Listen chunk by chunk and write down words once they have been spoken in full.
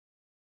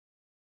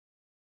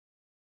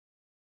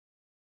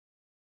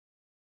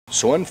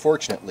So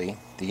unfortunately,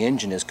 the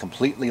engine is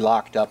completely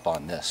locked up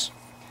on this.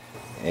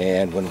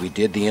 And when we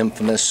did the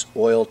infamous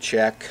oil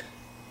check,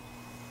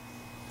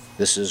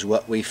 this is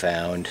what we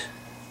found.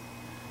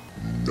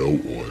 No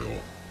oil.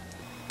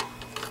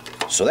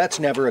 So that's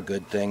never a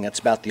good thing. That's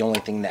about the only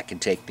thing that can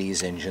take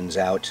these engines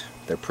out.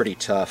 They're pretty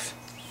tough.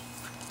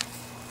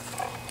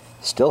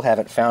 Still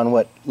haven't found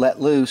what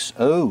let loose.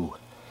 Oh,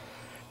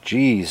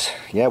 geez.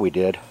 Yeah, we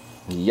did.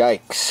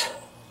 Yikes.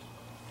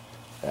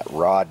 That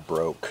rod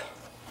broke.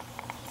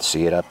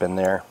 See it up in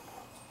there?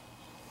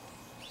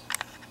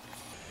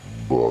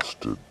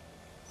 Busted.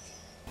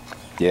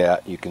 Yeah,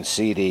 you can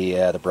see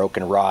the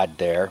broken rod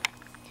there.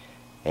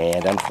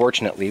 And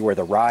unfortunately, where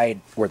the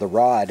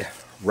rod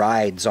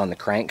rides on the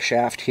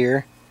crankshaft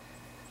here,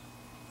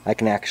 I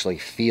can actually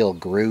feel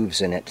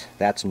grooves in it.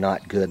 That's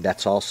not good.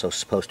 That's also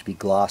supposed to be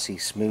glossy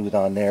smooth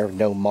on there,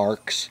 no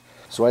marks.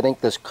 So I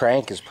think this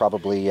crank is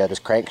probably, this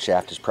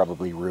crankshaft is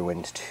probably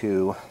ruined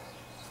too.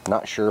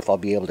 Not sure if I'll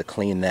be able to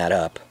clean that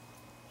up.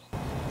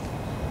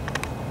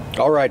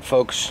 Alright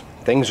folks,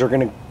 things are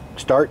going to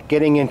start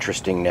getting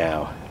interesting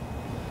now.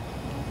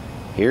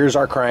 Here's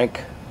our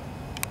crank,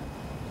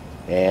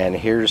 and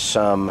here's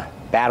some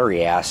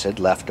battery acid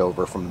left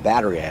over from a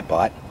battery I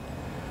bought.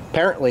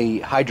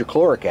 Apparently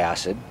hydrochloric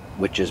acid,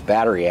 which is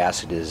battery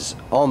acid, is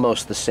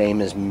almost the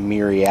same as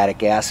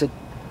muriatic acid,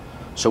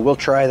 so we'll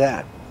try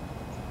that.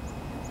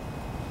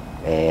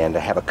 And I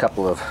have a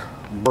couple of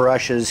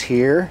brushes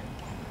here,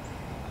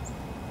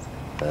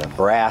 a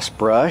brass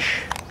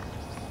brush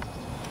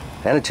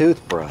and a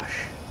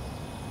toothbrush.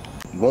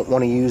 You won't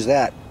want to use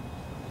that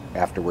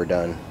after we're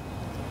done.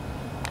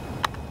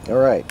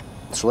 Alright,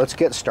 so let's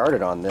get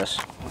started on this.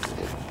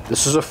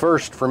 This is a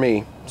first for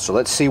me, so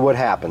let's see what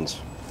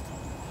happens.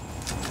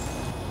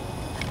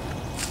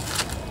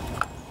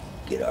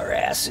 Get our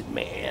acid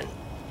man.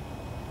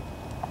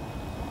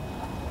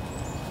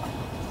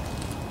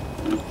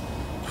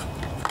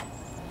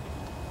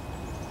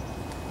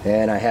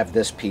 And I have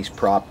this piece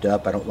propped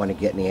up. I don't want to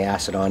get any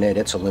acid on it.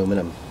 It's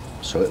aluminum,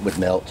 so it would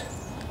melt.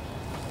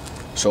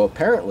 So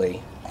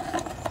apparently,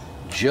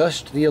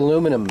 just the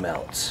aluminum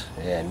melts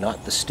and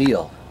not the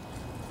steel.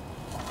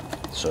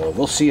 So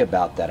we'll see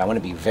about that. I want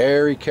to be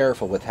very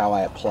careful with how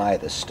I apply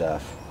this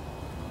stuff.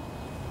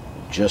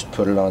 Just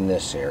put it on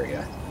this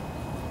area.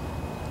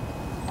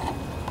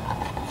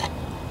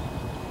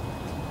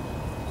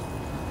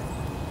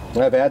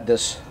 I've had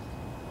this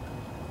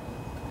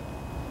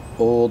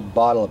old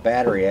bottle of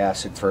battery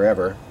acid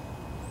forever.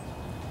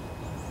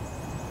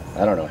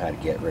 I don't know how to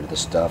get rid of the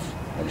stuff.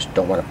 I just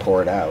don't want to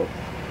pour it out.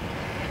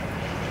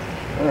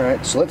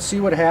 Alright, so let's see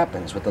what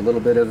happens with a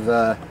little bit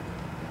of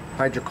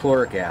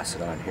hydrochloric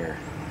acid on here.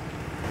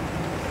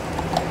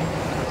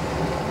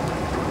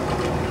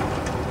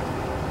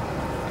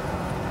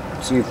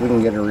 See if we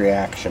can get a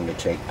reaction to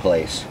take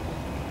place.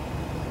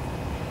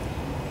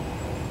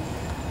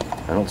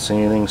 I don't see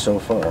anything so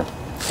far.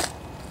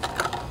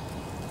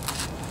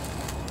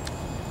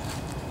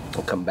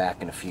 I'll come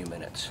back in a few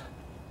minutes.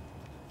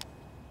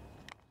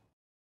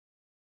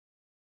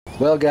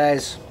 Well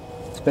guys,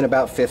 it's been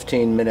about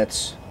 15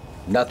 minutes.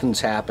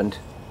 Nothing's happened.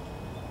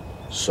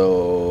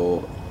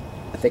 So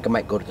I think I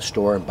might go to the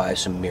store and buy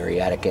some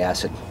muriatic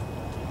acid.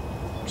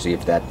 See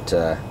if that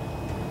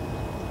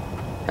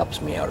helps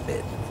me out a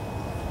bit.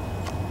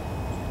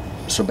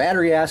 So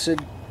battery acid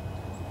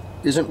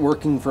isn't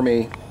working for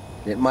me.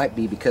 It might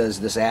be because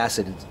this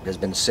acid has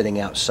been sitting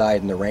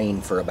outside in the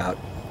rain for about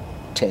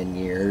 10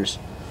 years.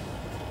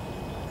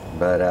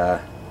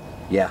 But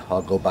yeah,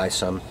 I'll go buy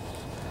some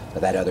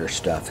of that other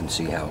stuff and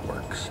see how it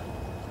works.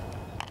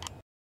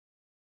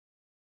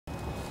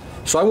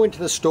 So I went to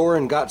the store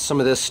and got some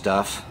of this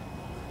stuff.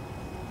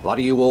 A lot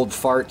of you old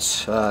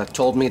farts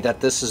told me that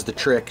this is the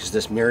trick, is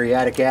this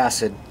muriatic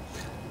acid,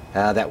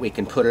 that we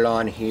can put it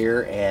on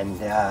here and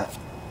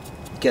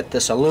get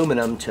this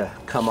aluminum to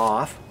come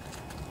off.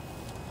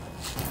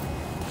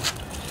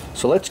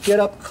 So let's get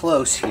up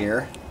close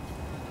here.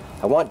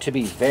 I want to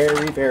be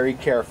very, very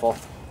careful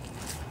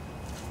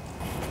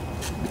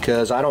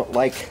because I don't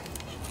like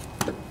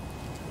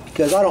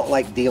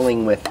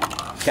dealing with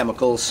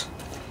chemicals,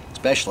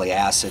 especially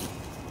acid.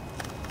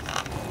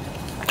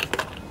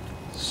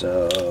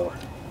 So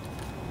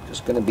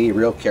just going to be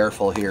real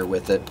careful here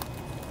with it.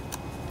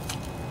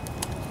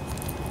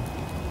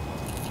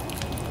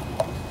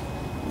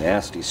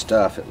 Nasty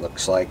stuff, it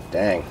looks like.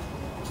 Dang.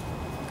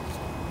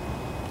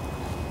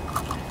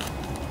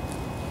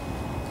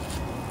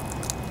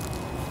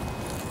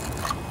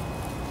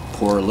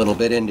 Pour a little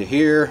bit into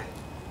here.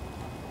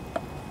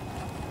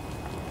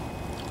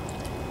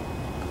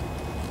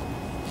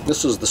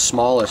 This is the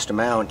smallest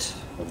amount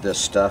of this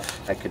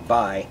stuff I could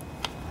buy.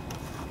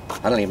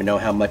 I don't even know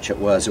how much it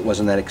was. It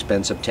wasn't that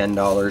expensive,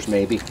 $10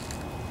 maybe.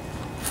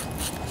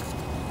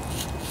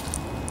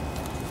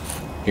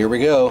 Here we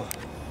go.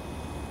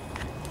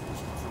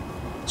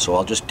 So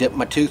I'll just dip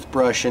my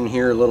toothbrush in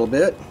here a little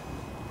bit.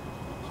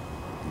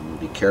 And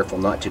be careful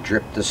not to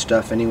drip this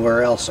stuff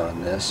anywhere else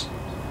on this.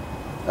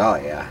 Oh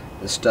yeah,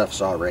 this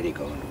stuff's already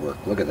going to work.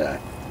 Look at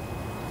that.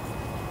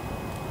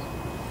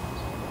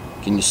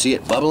 Can you see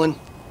it bubbling?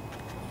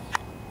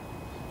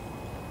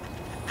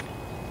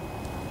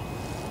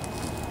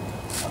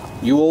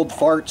 You old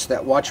farts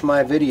that watch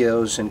my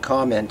videos and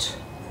comment,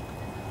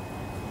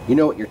 you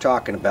know what you're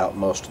talking about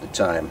most of the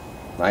time.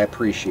 I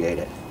appreciate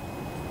it.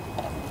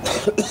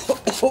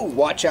 Oh,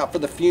 watch out for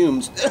the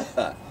fumes.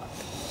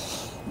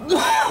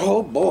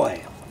 Oh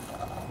boy.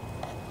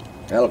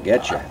 That'll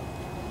get you.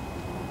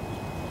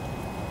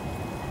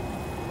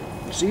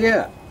 So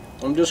yeah,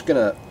 I'm just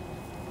gonna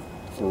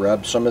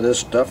rub some of this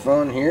stuff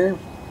on here.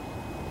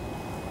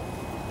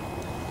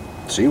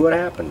 See what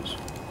happens.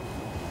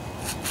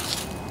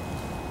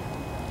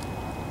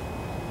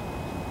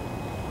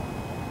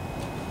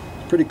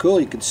 Pretty cool.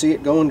 You can see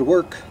it going to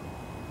work.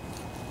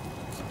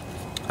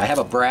 I have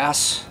a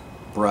brass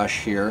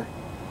brush here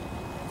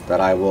that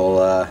I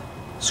will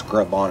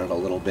scrub on it a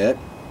little bit.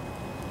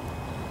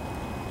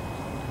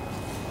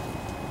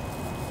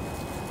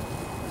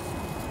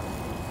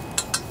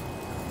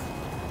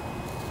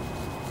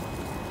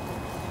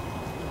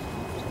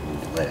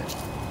 Need to let it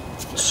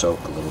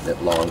soak a little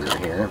bit longer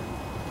here.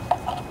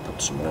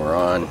 Put some more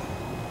on.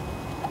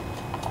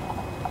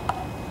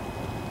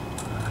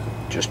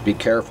 Just be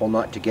careful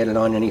not to get it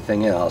on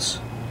anything else.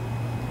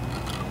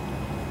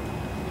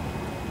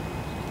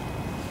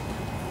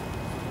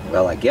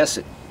 Well, I guess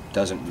it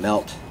doesn't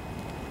melt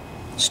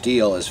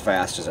steel as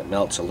fast as it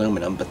melts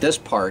aluminum, but this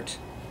part,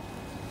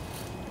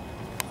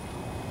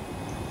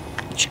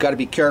 you got to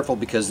be careful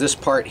because this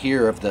part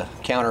here of the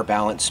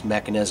counterbalance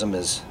mechanism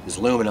is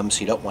aluminum, so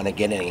you don't want to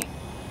get any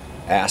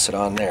acid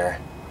on there.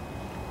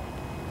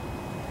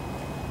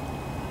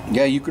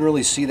 Yeah, you can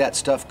really see that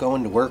stuff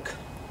going to work.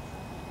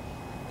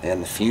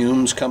 And the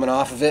fumes coming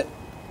off of it.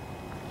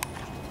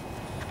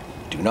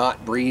 Do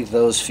not breathe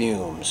those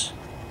fumes.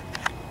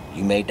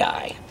 You may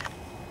die.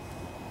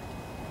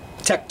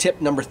 Tech tip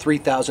number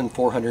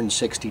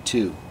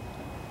 3462.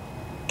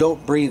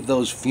 Don't breathe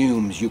those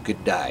fumes, you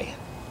could die.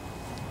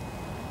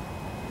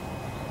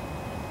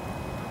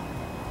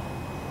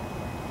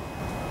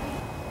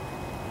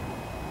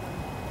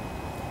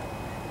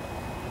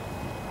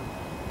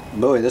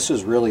 Boy, this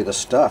is really the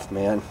stuff,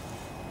 man.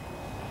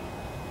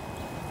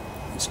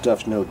 This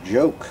stuff's no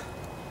joke.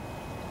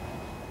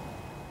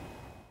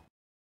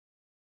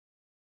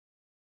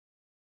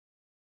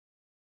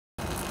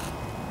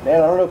 Man,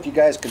 I don't know if you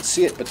guys can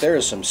see it, but there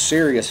is some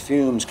serious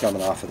fumes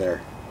coming off of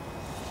there.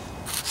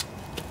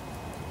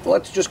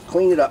 Let's just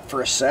clean it up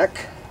for a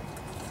sec.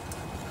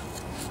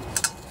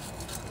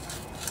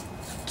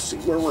 Let's see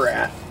where we're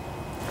at.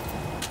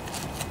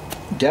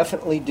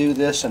 Definitely do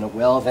this in a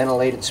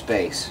well-ventilated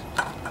space,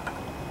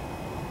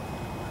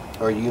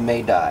 or you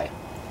may die.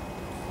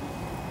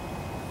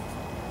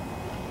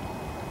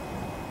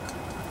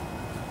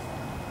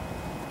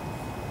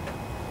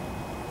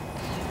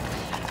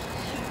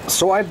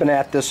 So I've been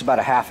at this about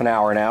a half an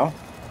hour now,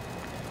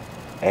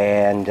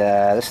 and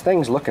this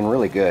thing's looking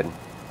really good.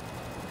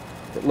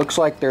 It looks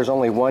like there's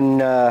only one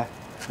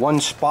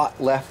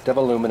spot left of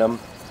aluminum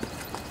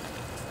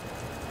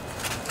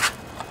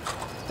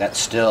that's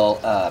still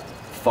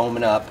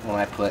foaming up when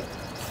I put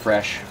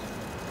fresh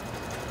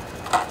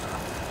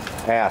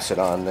acid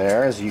on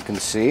there, as you can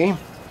see.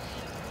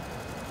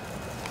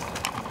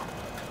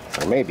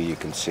 Or maybe you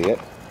can see it.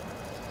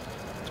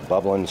 It's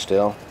bubbling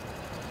still.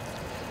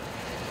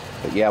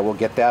 But yeah, we'll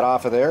get that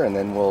off of there and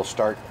then we'll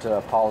start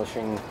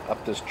polishing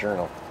up this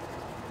journal.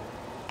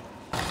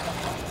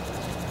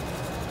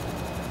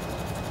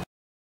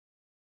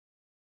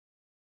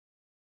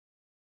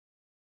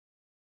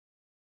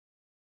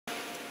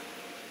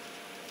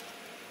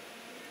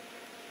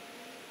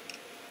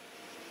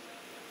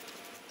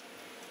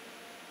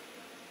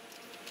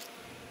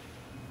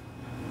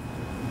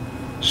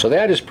 So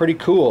that is pretty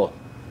cool.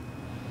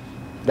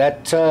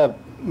 That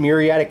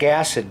muriatic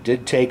acid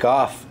did take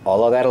off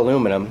all of that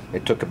aluminum.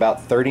 It took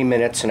about 30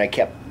 minutes and I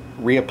kept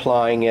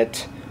reapplying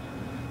it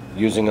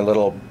using a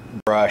little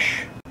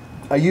brush.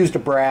 I used a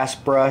brass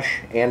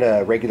brush and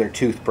a regular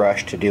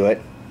toothbrush to do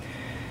it.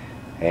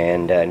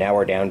 And now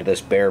we're down to this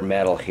bare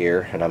metal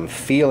here, and I'm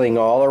feeling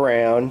all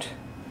around,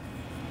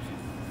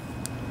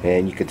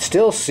 and you could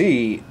still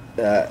see,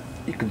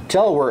 you could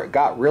tell where it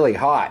got really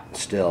hot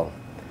still,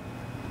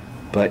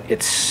 but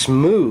it's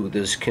smooth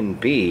as can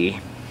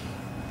be.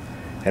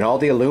 And all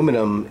the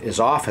aluminum is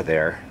off of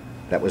there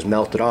that was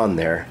melted on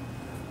there.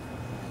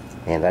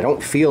 And I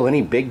don't feel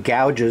any big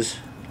gouges.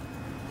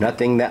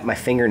 Nothing that my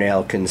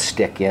fingernail can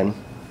stick in.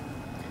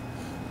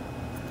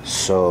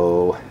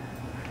 So,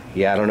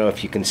 yeah, I don't know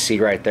if you can see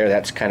right there.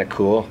 That's kind of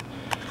cool.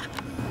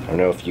 I don't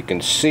know if you can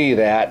see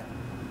that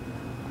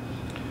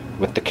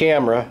with the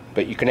camera,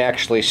 but you can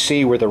actually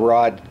see where the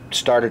rod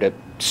started to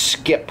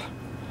skip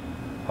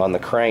on the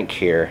crank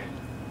here.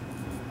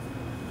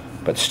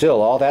 But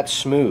still, all that's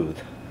smooth.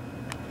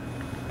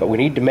 But we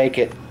need to make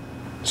it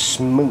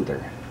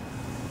smoother.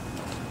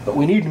 But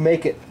we need to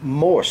make it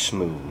more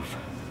smooth.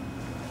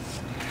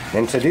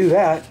 And to do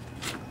that,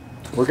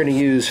 we're going to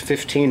use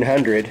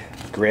 1500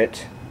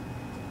 grit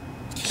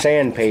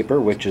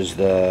sandpaper, which is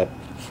the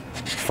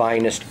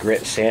finest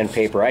grit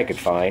sandpaper I could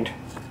find.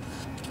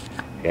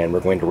 And we're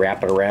going to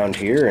wrap it around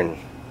here and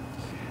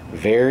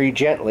very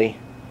gently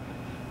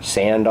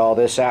sand all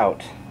this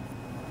out.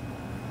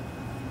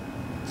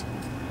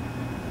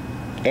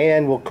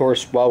 And we'll, of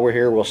course, while we're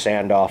here, we'll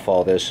sand off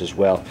all this as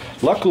well.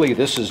 Luckily,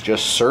 this is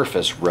just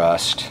surface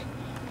rust,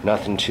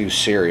 nothing too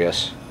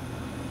serious.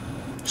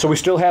 So we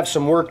still have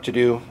some work to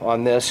do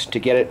on this to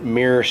get it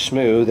mirror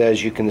smooth,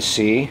 as you can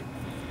see.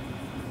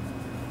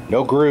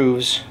 No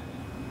grooves.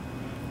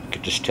 You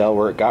could just tell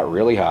where it got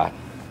really hot.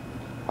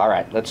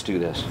 Alright, let's do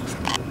this.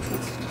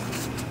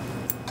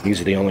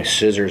 These are the only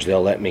scissors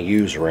they'll let me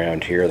use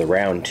around here, the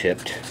round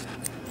tipped.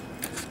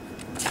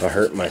 I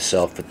hurt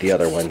myself with the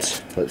other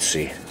ones. Let's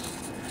see.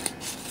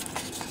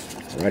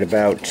 Right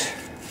about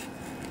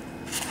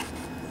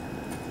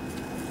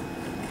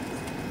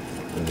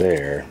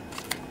there.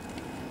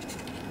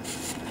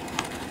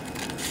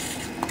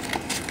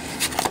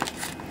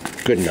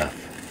 Good enough.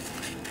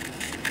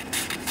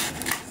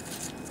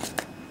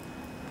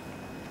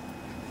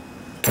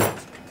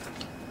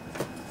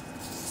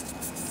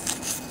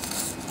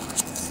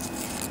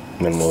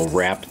 And then we'll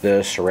wrap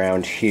this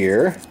around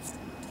here,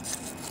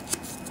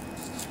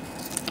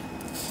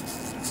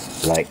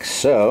 like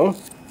so.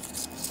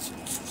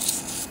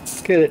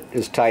 Get it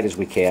as tight as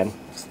we can.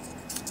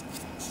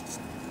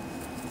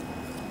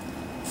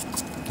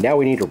 Now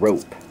we need a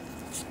rope.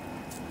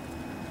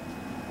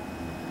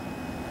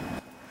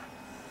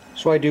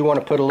 So I do want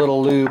to put a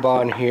little lube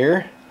on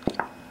here.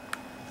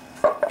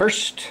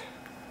 First,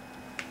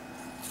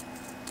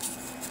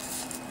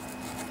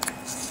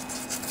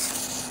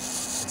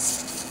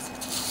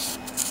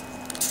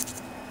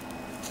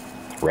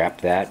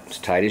 wrap that as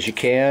tight as you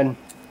can.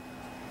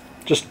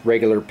 Just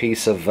regular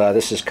piece of,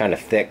 this is kind of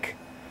thick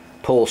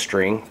pull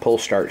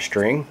start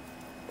string.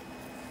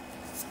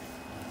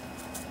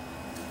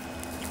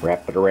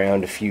 Wrap it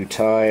around a few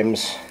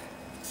times.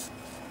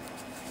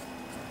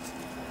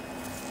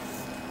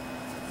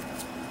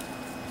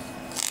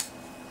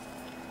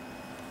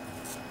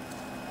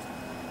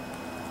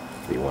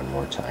 Maybe one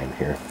more time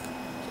here.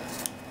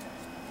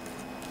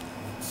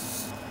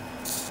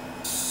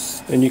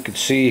 And you can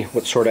see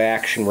what sort of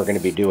action we're going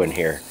to be doing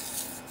here.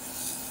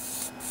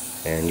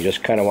 And you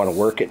just kind of want to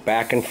work it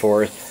back and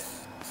forth.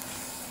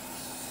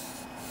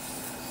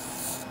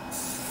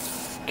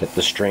 Get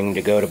the string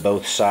to go to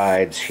both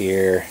sides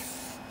here.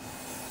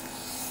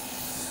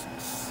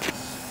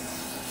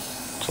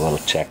 It's a little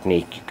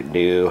technique you can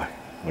do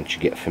once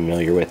you get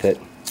familiar with it.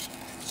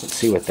 Let's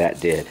see what that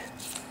did.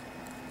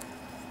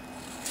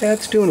 Yeah,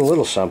 it's doing a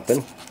little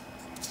something.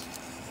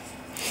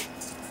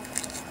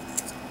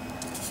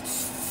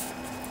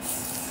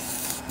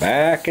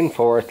 Back and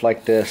forth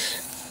like this.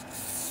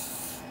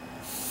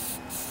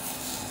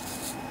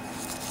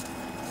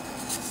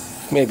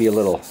 Maybe a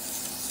little.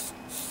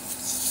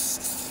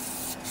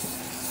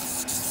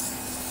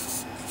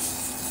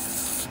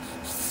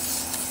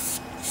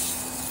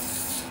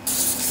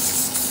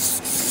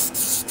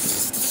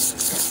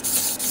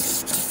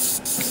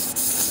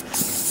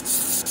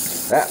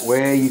 That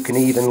way you can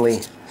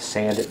evenly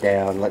sand it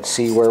down. Let's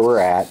see where we're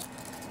at.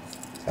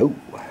 Oh.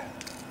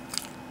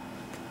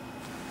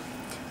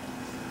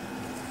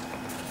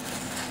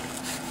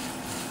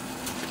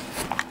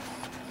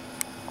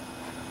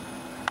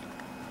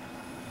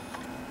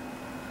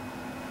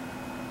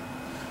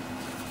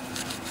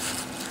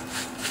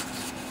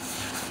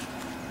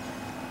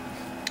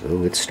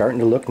 Oh, it's starting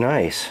to look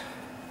nice.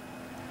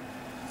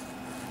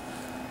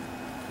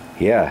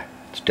 Yeah,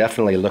 it's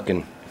definitely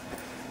looking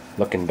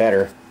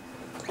better.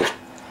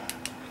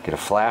 Get a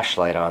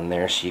flashlight on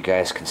there so you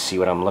guys can see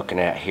what I'm looking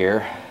at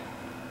here.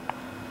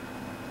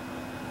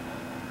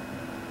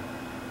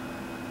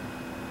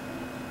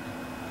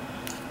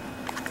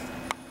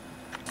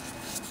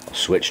 I'll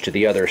switch to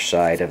the other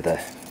side of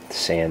the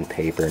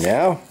sandpaper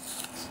now.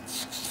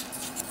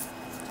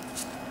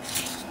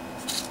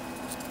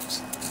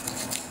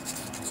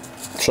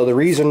 So the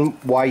reason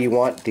why you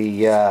want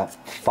the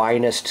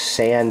finest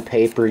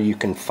sandpaper you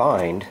can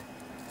find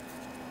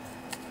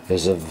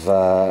is of,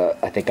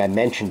 I think I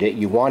mentioned it,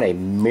 you want a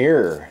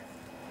mirror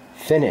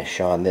finish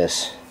on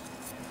this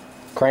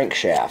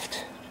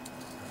crankshaft.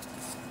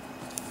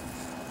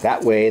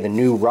 That way the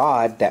new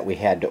rod that we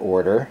had to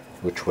order,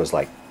 which was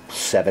like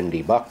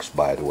 $70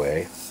 by the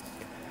way,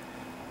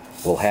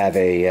 will have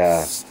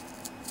a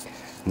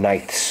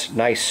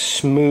nice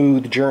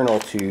smooth journal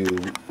to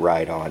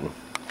ride on.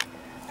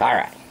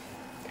 Alright,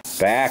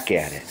 back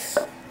at it.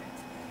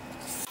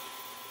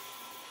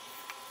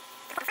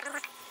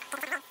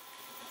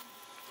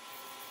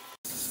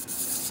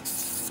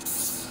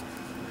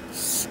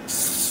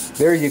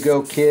 There you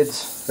go,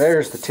 kids.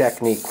 There's the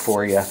technique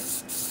for you.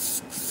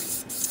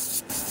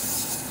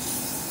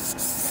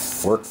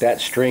 Work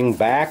that string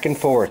back and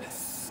forth.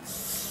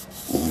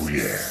 Oh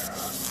yeah.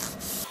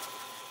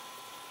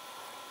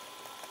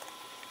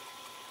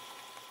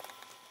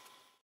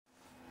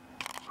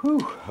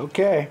 Whew,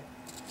 okay.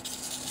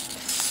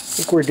 I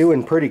think we're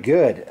doing pretty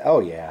good. Oh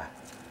yeah,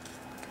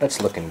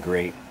 that's looking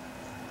great.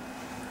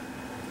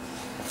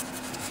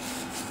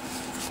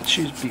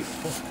 She's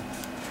beautiful.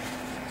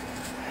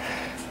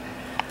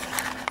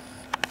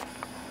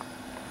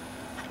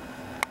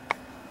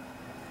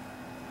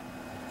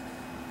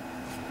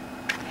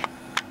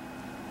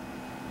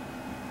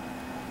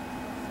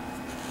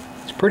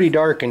 pretty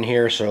dark in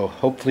here, so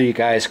hopefully you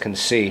guys can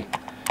see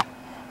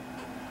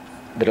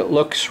that it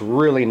looks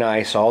really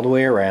nice all the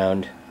way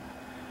around.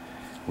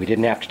 We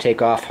didn't have to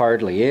take off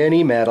hardly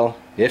any metal,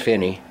 if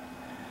any.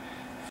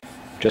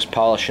 Just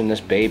polishing this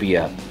baby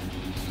up.